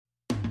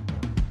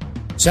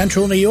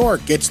Central New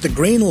York gets the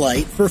green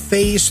light for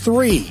Phase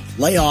 3.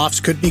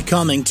 Layoffs could be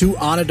coming to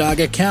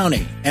Onondaga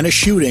County and a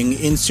shooting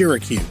in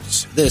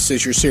Syracuse. This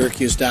is your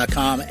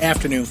Syracuse.com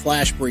afternoon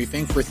flash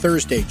briefing for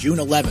Thursday, June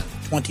 11th,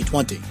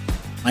 2020.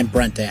 I'm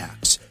Brent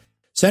Axe.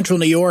 Central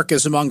New York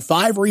is among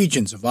 5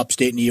 regions of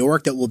upstate New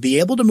York that will be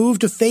able to move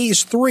to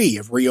Phase 3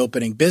 of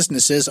reopening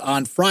businesses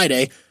on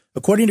Friday,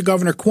 according to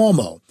Governor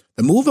Cuomo.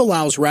 The move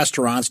allows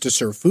restaurants to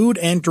serve food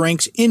and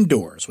drinks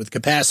indoors with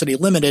capacity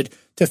limited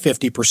to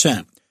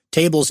 50%.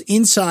 Tables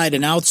inside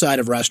and outside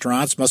of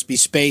restaurants must be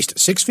spaced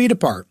 6 feet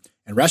apart,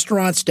 and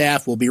restaurant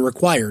staff will be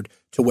required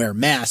to wear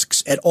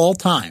masks at all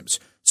times.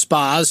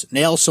 Spas,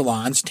 nail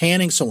salons,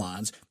 tanning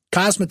salons,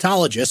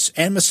 cosmetologists,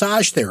 and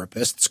massage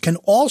therapists can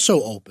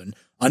also open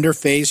under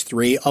Phase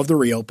 3 of the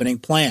reopening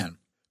plan.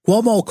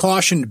 Cuomo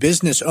cautioned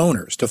business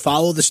owners to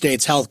follow the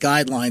state's health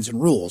guidelines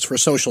and rules for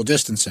social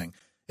distancing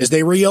as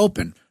they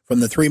reopen from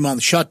the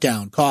 3-month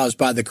shutdown caused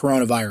by the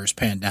coronavirus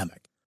pandemic.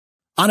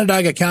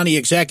 Onondaga County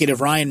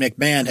Executive Ryan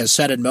McMahon has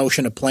set in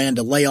motion a plan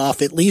to lay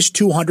off at least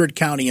 200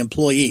 county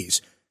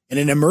employees in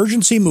an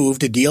emergency move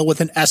to deal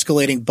with an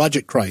escalating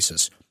budget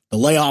crisis. The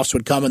layoffs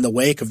would come in the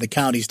wake of the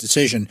county's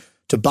decision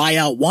to buy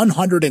out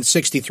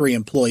 163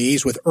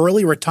 employees with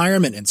early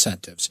retirement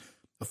incentives,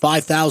 of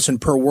 $5,000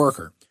 per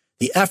worker.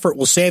 The effort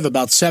will save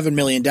about $7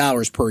 million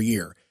per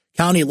year.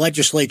 County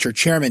Legislature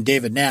Chairman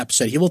David Knapp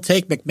said he will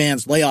take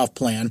McMahon's layoff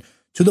plan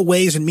to the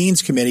Ways and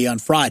Means Committee on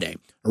Friday.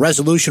 A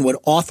resolution would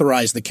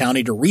authorize the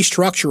county to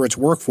restructure its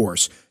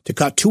workforce to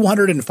cut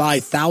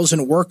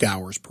 205,000 work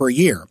hours per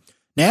year.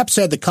 Knapp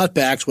said the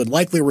cutbacks would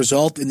likely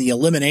result in the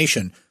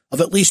elimination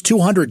of at least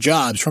 200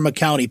 jobs from a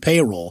county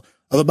payroll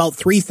of about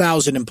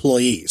 3,000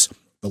 employees.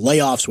 The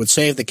layoffs would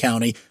save the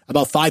county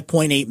about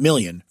 $5.8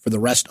 million for the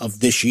rest of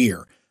this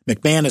year.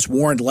 McMahon has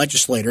warned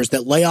legislators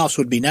that layoffs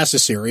would be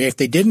necessary if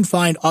they didn't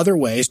find other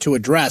ways to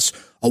address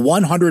a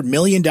 $100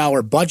 million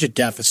budget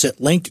deficit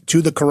linked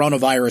to the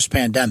coronavirus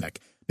pandemic.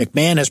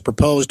 McMahon has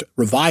proposed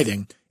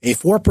reviving a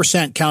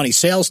 4% county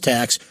sales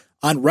tax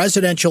on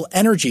residential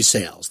energy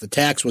sales. The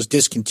tax was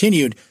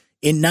discontinued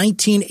in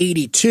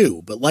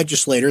 1982, but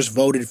legislators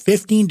voted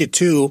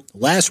 15-2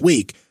 last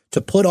week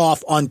to put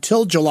off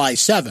until July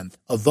 7th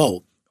a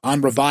vote on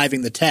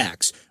reviving the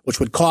tax, which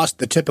would cost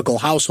the typical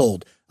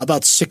household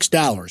about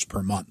 $6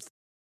 per month.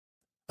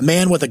 A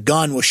man with a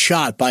gun was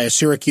shot by a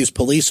Syracuse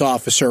police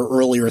officer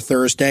earlier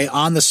Thursday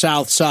on the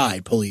south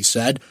side, police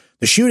said.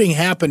 The shooting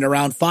happened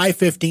around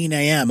 5:15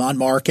 a.m. on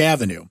Mark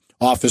Avenue.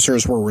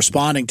 Officers were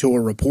responding to a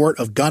report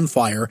of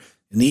gunfire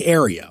in the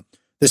area.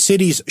 The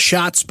city's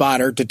shot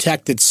spotter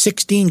detected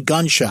 16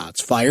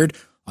 gunshots fired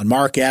on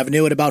Mark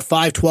Avenue at about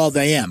 5:12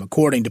 a.m.,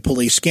 according to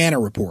police scanner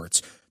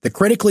reports. The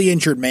critically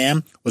injured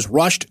man was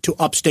rushed to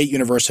Upstate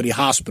University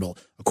Hospital,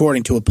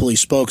 according to a police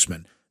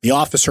spokesman. The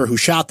officer who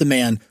shot the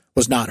man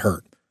was not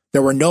hurt.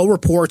 There were no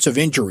reports of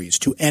injuries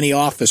to any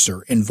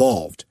officer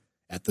involved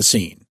at the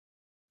scene.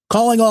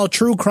 Calling all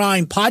true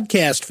crime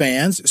podcast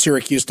fans,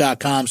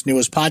 Syracuse.com's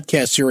newest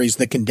podcast series,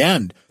 The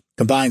Condemned,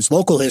 combines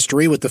local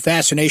history with the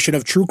fascination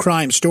of true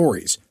crime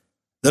stories.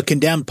 The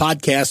Condemned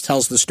podcast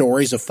tells the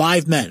stories of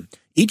 5 men,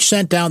 each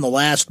sent down the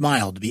last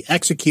mile to be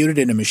executed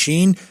in a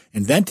machine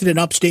invented in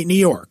upstate New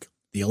York,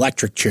 the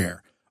electric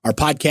chair. Our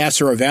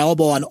podcasts are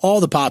available on all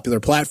the popular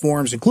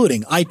platforms,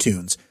 including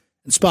iTunes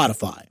and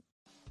Spotify.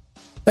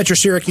 That's your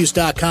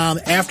Syracuse.com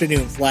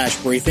afternoon flash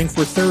briefing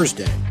for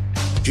Thursday,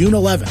 June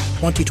 11,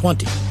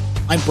 2020.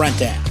 I'm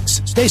Brent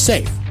Axe. Stay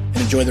safe and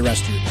enjoy the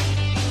rest of your day.